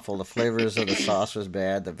was awful. The flavors of the sauce was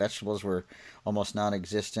bad. The vegetables were almost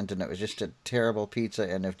non-existent, and it was just a terrible pizza.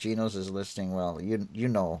 And if Geno's is listening, well, you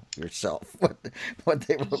know yourself what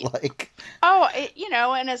they were like. Oh,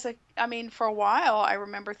 and for a while, I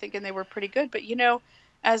remember thinking they were pretty good. But,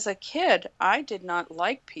 as a kid, I did not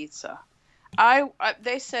like pizza.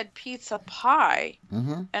 They said pizza pie,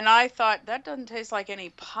 and I thought, that doesn't taste like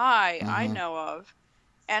any pie I know of.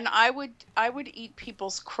 And I would eat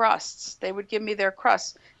people's crusts. They would give me their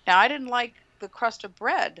crusts. Now, I didn't like the crust of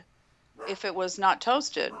bread if it was not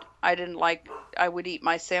toasted. I would eat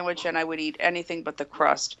my sandwich and I would eat anything but the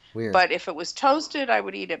crust. Weird. But if it was toasted, I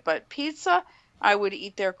would eat it. But pizza, I would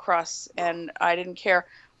eat their crusts, and I didn't care.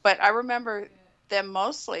 But I remember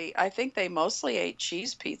I think they mostly ate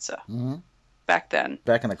cheese pizza back then.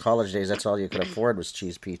 Back in the college days, that's all you could afford was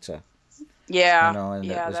cheese pizza. Yeah, and it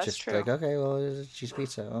was that's just true. like, okay, well, it's cheese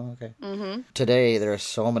pizza. Oh, okay. Today, there are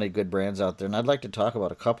so many good brands out there, and I'd like to talk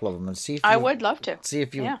about a couple of them and see if I would love to. See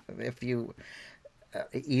if you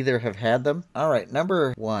either have had them. All right,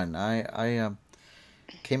 number one, I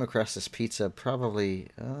came across this pizza probably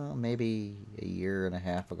maybe a year and a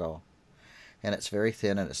half ago, and it's very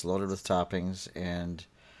thin and it's loaded with toppings, and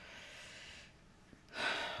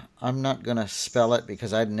I'm not going to spell it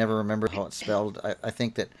because I never remember how it's spelled. I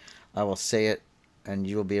think that I will say it and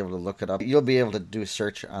you'll be able to look it up. You'll be able to do a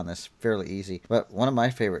search on this fairly easy. But one of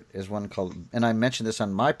my favorite is one called, and I mentioned this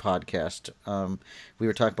on my podcast. We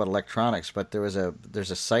were talking about electronics, but there's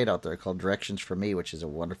a site out there called Directions for Me, which is a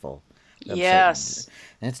wonderful website. Yes.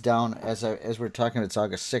 And it's down as we're talking. It's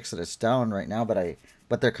August 6th, and it's down right now.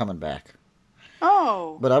 But they're coming back.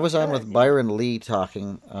 Oh. But I was on with Byron Lee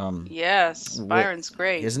talking. Yes, Byron's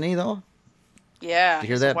great. Isn't he though? Yeah, Did you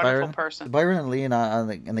hear he's that, a wonderful Byron? person. Byron and Lee and I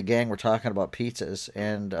and the gang were talking about pizzas,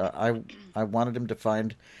 and I wanted him to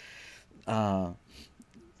find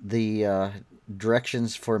the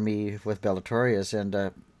Directions for Me with Bellatoria's, and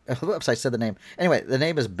oops, I said the name. Anyway, the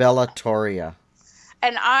name is Bellatoria.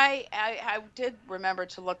 And I did remember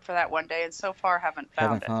to look for that one day, and so far haven't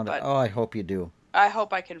found it. But Oh, I hope you do. I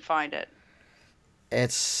hope I can find it.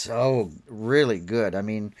 It's so really good. I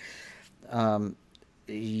mean, I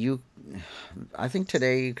think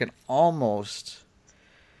today you can almost,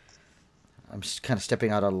 I'm just kind of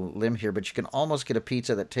stepping out on a limb here, but you can almost get a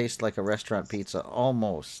pizza that tastes like a restaurant pizza,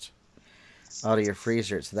 almost, out of your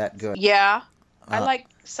freezer. It's that good. Yeah, I like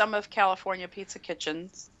some of California Pizza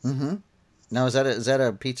Kitchens. Mm-hmm. Now, is that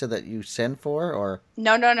a pizza that you send for, or?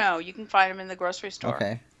 No. You can find them in the grocery store.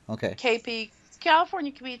 Okay. KP,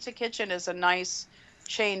 California Pizza Kitchen is a nice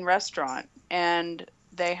chain restaurant, and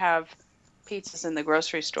they have pizzas in the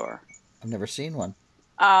grocery store. I've never seen one.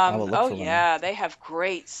 I will look for one. Yeah, they have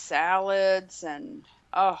great salads and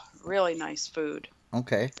really nice food.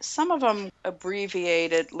 Okay. Some of them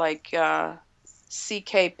abbreviated like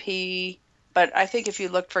CKP, but I think if you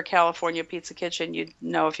looked for California Pizza Kitchen, you'd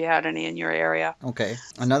know if you had any in your area. Okay.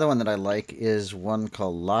 Another one that I like is one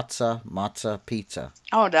called Latza Matza Pizza.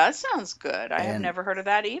 Oh, that sounds good. I have never heard of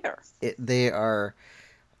that either. They are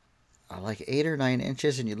like 8 or 9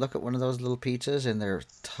 inches, and you look at one of those little pizzas, and their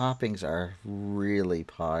toppings are really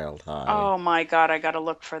piled high. Oh my God, I got to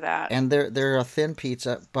look for that. And they're a thin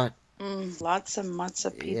pizza, but lots of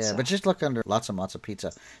matzo pizza. Yeah, but just look under Latza Matza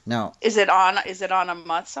Pizza. Now, is it on a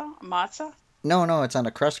matzo? No, it's on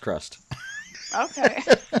a crust. Okay.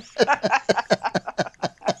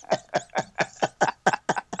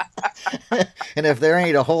 And if there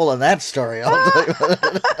ain't a hole in that story, I'll tell you what.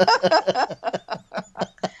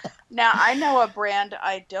 Now, I know a brand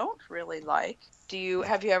I don't really like.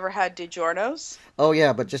 Have you ever had DiGiorno's? Oh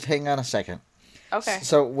yeah, but just hang on a second. Okay.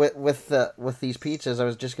 So with these pizzas, I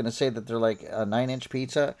was just going to say that they're like a 9-inch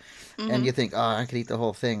pizza, and you think, I could eat the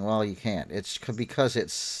whole thing. Well, you can't. It's because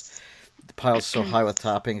it's piled so high with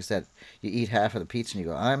toppings that you eat half of the pizza and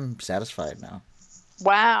you go, I'm satisfied now.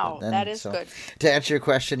 Wow, that is good. To answer your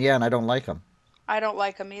question, yeah, and I don't like them. I don't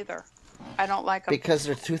like them either. I don't like them. Because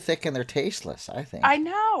they're too thick and they're tasteless, I think. I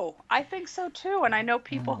know. I think so too. And I know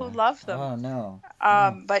people who love them. Oh, no.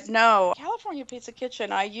 But no. California Pizza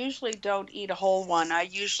Kitchen, I usually don't eat a whole one. I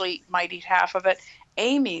usually might eat half of it.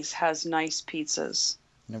 Amy's has nice pizzas.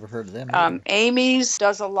 Never heard of them. Amy's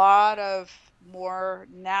does a lot of more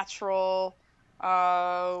natural,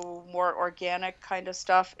 more organic kind of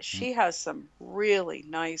stuff. She has some really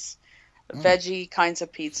nice veggie kinds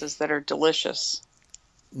of pizzas that are delicious.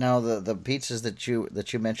 Now the pizzas that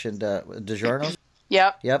you mentioned, DiGiorno's.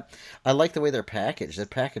 Yep. I like the way they're packaged. They're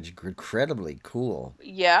packaged incredibly cool.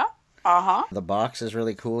 Yeah. Uh-huh. The box is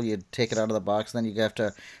really cool. You take it out of the box, and then you have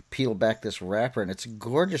to peel back this wrapper, and it's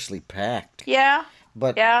gorgeously packed. Yeah.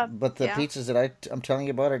 But the pizzas that I'm telling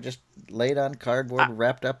you about are just laid on cardboard,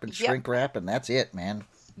 wrapped up in shrink wrap, and that's it, man.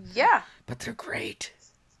 Yeah. But they're great.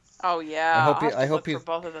 Oh yeah. I hope you for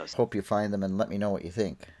both of those. Hope you find them and let me know what you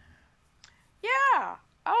think. Yeah.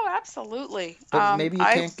 Oh, absolutely. But maybe you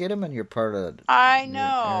can't get them in your part of the I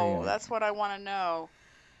know. That's what I want to know.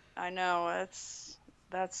 I know.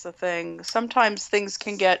 That's the thing. Sometimes things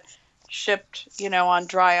can get shipped, on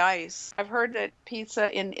dry ice. I've heard that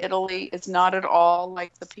pizza in Italy is not at all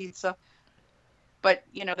like the pizza, but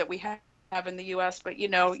that we have in the U.S. But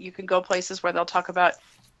you can go places where they'll talk about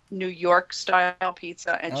New York style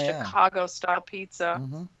pizza and Chicago style pizza,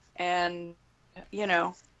 and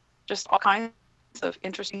just all kinds of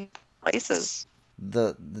interesting places.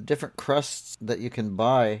 The different crusts that you can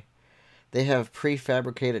buy, they have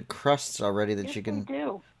prefabricated crusts already that you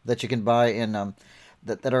can buy in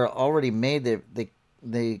that are already made.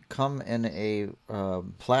 They come in a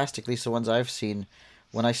plastic. At least the ones I've seen.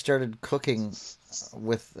 When I started cooking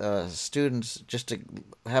with students, just to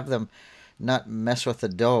have them not mess with the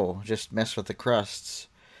dough, just mess with the crusts,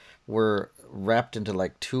 were wrapped into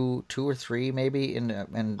like two or three maybe in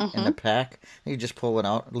a pack. You just pull one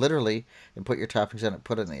out literally and put your toppings in it,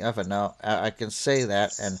 put it in the oven. Now I can say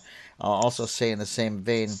that, and I'll also say in the same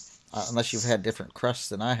vein, unless you've had different crusts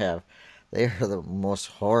than I have, they are the most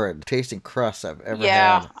horrid tasting crusts I've ever had.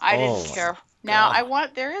 Yeah, I didn't care. Now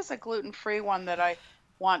there is a gluten-free one that I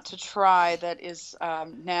want to try that is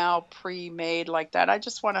now pre-made like that. I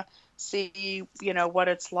just want to see, what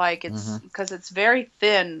it's like. It's because it's very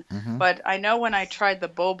thin, but I know when I tried the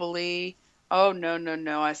Boboli, oh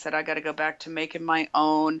no, I said I got to go back to making my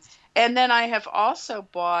own. And then I have also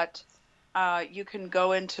bought. You can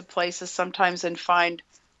go into places sometimes and find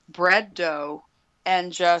bread dough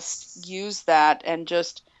and just use that and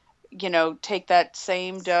just, take that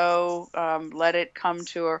same dough, let it come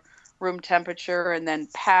to a room temperature and then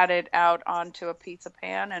pat it out onto a pizza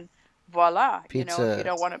pan and voila. Pizza, if you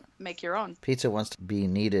don't want to make your own. Pizza wants to be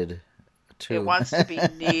kneaded too. It wants to be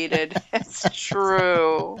kneaded. It's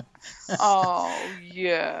true. Oh,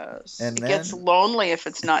 yes. And it gets lonely if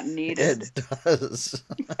it's not kneaded. It does.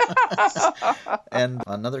 And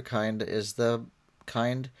another kind is the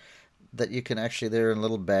kind that you can actually, they're in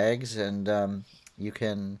little bags, and you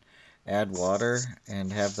can add water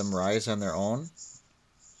and have them rise on their own.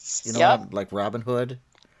 Like Robin Hood.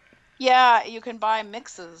 Yeah, you can buy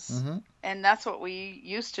mixes, and that's what we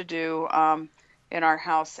used to do in our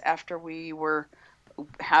house after we were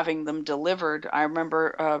having them delivered. I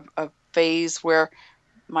remember a phase where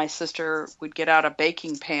my sister would get out a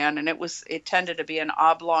baking pan, and it tended to be an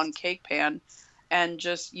oblong cake pan, and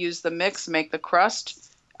just use the mix, make the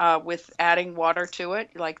crust with adding water to it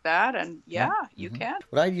like that, and you can.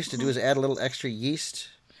 What I used to do is add a little extra yeast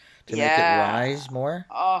to make it rise more.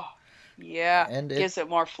 Oh, yeah. And it gives it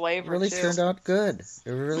more flavor, really too. Turned out good.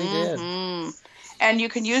 It really did. And you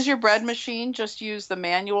can use your bread machine, just use the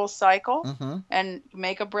manual cycle and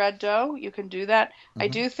make a bread dough. You can do that. I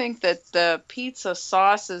do think that the pizza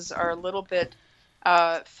sauces are a little bit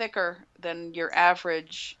thicker than your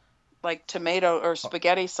average, like tomato or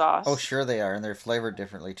spaghetti sauce. Oh, sure they are, and they're flavored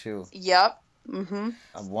differently, too. Yep.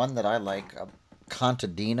 One that I like,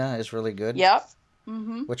 Contadina, is really good. Yep.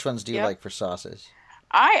 Which ones do you like for sauces?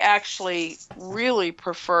 I actually really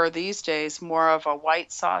prefer these days more of a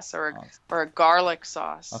white sauce or a garlic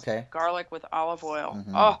sauce. Okay. Garlic with olive oil.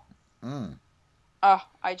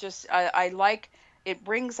 I like it.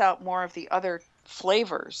 Brings out more of the other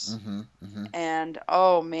flavors. And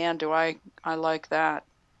oh man, do I like that.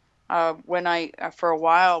 For a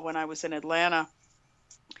while when I was in Atlanta,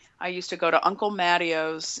 I used to go to Uncle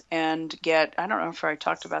Mattio's and get, I don't know if I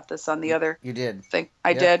talked about this on the other You did. thing.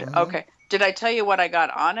 I did? Okay. Did I tell you what I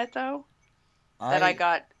got on it, though? That I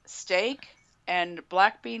got steak and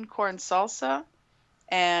black bean corn salsa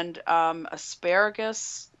and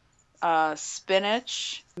asparagus,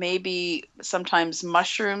 spinach, maybe sometimes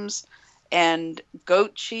mushrooms, and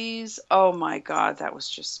goat cheese. Oh, my God. That was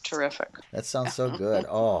just terrific. That sounds so good.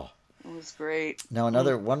 Oh. It was great. Now,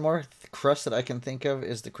 one more crust that I can think of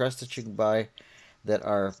is the crust that you can buy that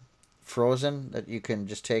are frozen, that you can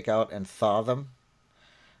just take out and thaw them.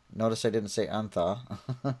 Notice I didn't say unthaw.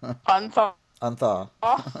 Unthaw. Unthaw.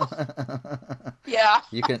 Yeah.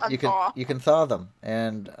 You can thaw them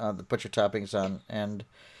and put your toppings on, and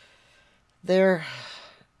they're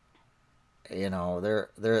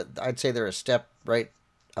I'd say they're a step right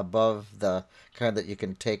above the kind that you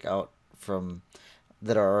can take out from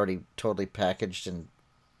that are already totally packaged and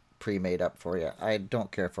pre-made up for you. I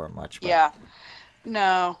don't care for them much. But. Yeah.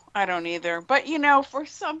 No, I don't either. But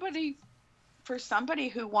for somebody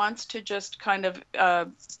who wants to just kind of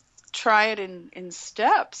try it in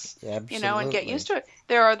steps, and get used to it,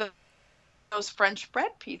 there are those French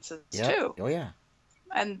bread pizzas too. Oh yeah.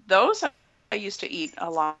 And those I used to eat a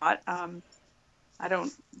lot. I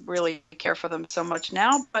don't really care for them so much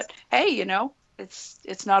now, but hey,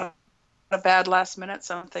 it's not a bad last minute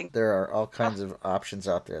something. There are all kinds of options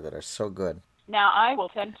out there that are so good. Now I will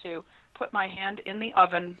tend to put my hand in the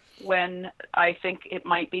oven when I think it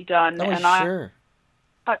might be done, and I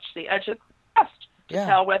touch the edge of the crust to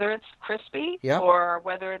tell whether it's crispy or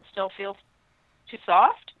whether it still feels too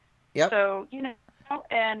soft. Yep. So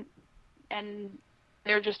and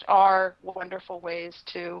there just are wonderful ways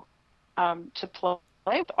to play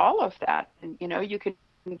with all of that, and you can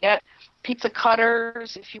get pizza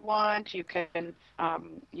cutters if you want. You can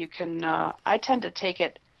I tend to take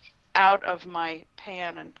it out of my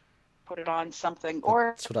pan and put it on something, or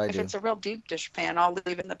that's what I do. If it's a real deep dish pan, I'll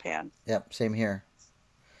leave it in the pan. Yep, same here.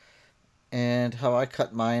 And how I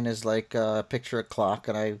cut mine is like picture a clock,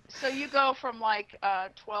 and So you go from like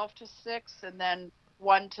 12 to 6, and then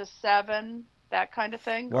 1 to 7, that kind of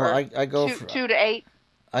thing. Well, or I go 2 to 8.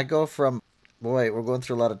 I go from. Boy, we're going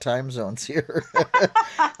through a lot of time zones here.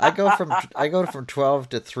 I go from 12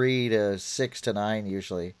 to 3 to 6 to 9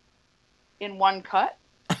 usually. In one cut?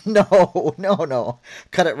 No.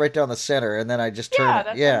 Cut it right down the center, and then I just turn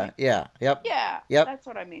it. That's Yep. Yeah, that's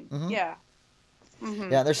what I mean. Mhm. Yeah.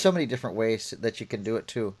 Mm-hmm. Yeah, there's so many different ways that you can do it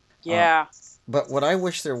too. Yeah. But what I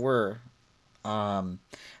wish there were, I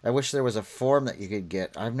wish there was a form that you could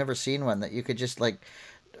get. I've never seen one that you could just like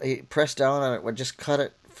press down on it, would just cut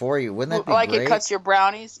it for you. Wouldn't that be like great? It cuts your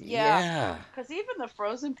brownies? Yeah. Because even the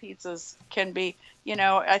frozen pizzas can be,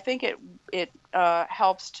 I think it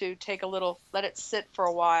helps to take let it sit for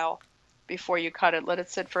a while before you cut it. Let it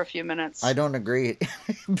sit for a few minutes. I don't agree.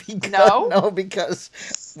 No? No, because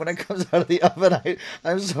when it comes out of the oven,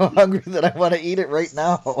 I'm so hungry that I want to eat it right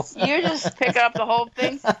now. You just pick up the whole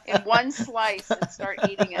thing in one slice and start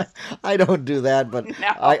eating it. I don't do that, but No.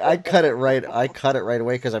 I cut it right. I cut it right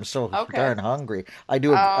away because I'm so darn hungry. I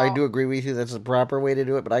do agree with you. That's the proper way to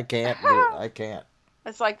do it, but I can't do it. I can't.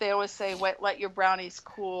 It's like they always say, let your brownies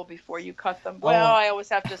cool before you cut them. Well, I always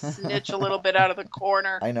have to snitch a little bit out of the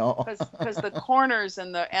corner. I know. Because the corners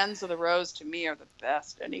and the ends of the rows, to me, are the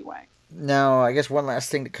best anyway. Now, I guess one last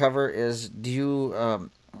thing to cover is, do you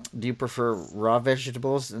prefer raw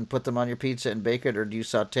vegetables and put them on your pizza and bake it, or do you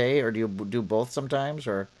saute, or do you do both sometimes,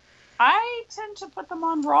 or? I tend to put them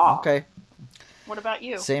on raw. Okay. What about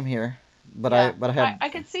you? Same here, but Yeah. I I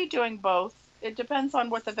could see doing both. It depends on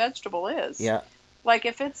what the vegetable is. Yeah. Like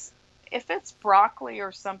if it's broccoli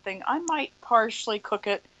or something, I might partially cook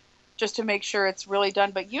it just to make sure it's really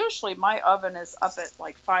done. But usually my oven is up at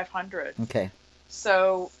like 500. Okay.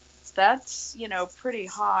 So that's, pretty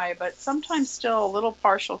high. But sometimes still a little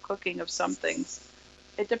partial cooking of some things.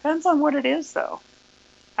 It depends on what it is, though.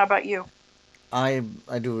 How about you? I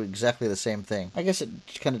do exactly the same thing. I guess it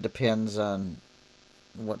kind of depends on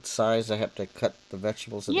what size I have to cut the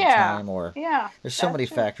vegetables at the time. Or there's so many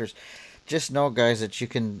factors. Just know, guys, that you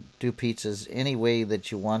can do pizzas any way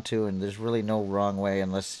that you want to, and there's really no wrong way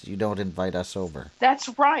unless you don't invite us over. That's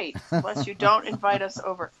right. Unless you don't invite us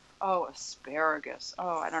over. Oh, asparagus.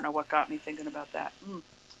 Oh, I don't know what got me thinking about that.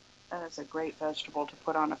 That is a great vegetable to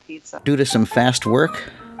put on a pizza. Due to some fast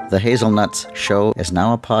work, the Hazelnuts Show is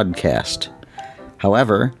now a podcast.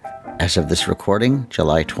 However, as of this recording,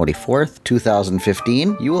 July 24th,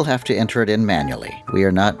 2015, you will have to enter it in manually. We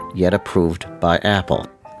are not yet approved by Apple.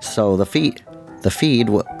 So the feed.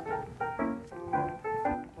 Why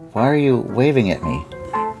are you waving at me?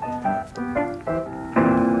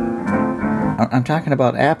 I'm talking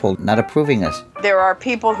about Apple not approving us. There are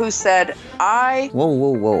people who said,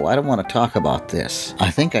 Whoa, I don't want to talk about this. I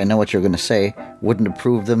think I know what you're going to say. Wouldn't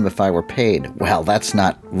approve them if I were paid. Well, that's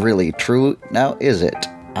not really true, now is it?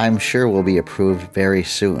 I'm sure we'll be approved very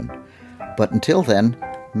soon. But until then,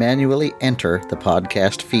 manually enter the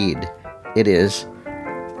podcast feed. It is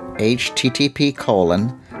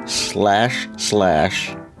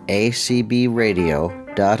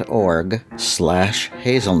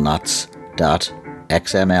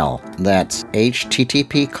That's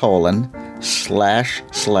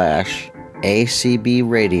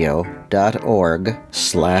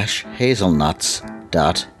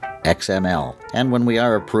And when we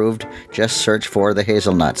are approved, just search for the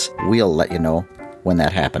Hazelnuts. We'll let you know when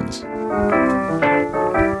that happens.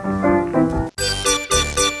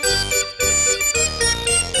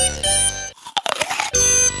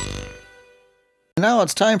 Now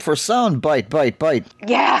it's time for Sound Bite.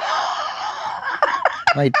 yeah.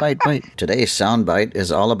 Bite. Today's Soundbite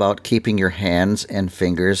is all about keeping your hands and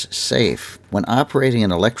fingers safe. When operating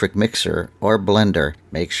an electric mixer or blender,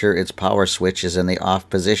 make sure its power switch is in the off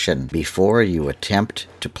position before you attempt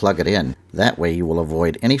to plug it in. That way you will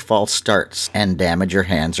avoid any false starts and damage your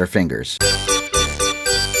hands or fingers.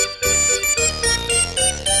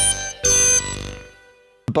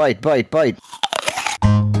 Bite.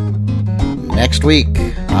 Next week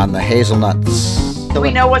on the Hazelnuts. Do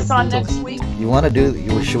we know what's on next week?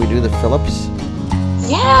 Should we do the Philips?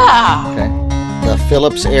 Yeah. Okay. The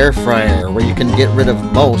Philips air fryer, where you can get rid of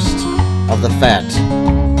most of the fat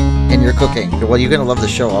in your cooking. Well, you're going to love the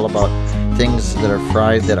show all about things that are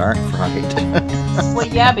fried that aren't fried. Well,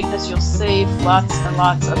 yeah, because you'll save lots and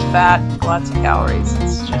lots of fat, lots of calories.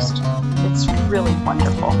 It's really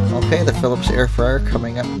wonderful. Okay, the Philips air fryer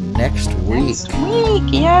coming up next week. Next week,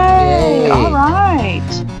 yay! All right.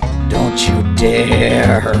 Don't you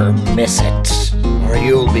dare miss it, or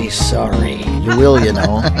you'll be sorry. You will,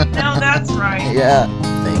 No, that's right. Yeah.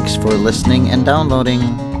 Thanks for listening and downloading.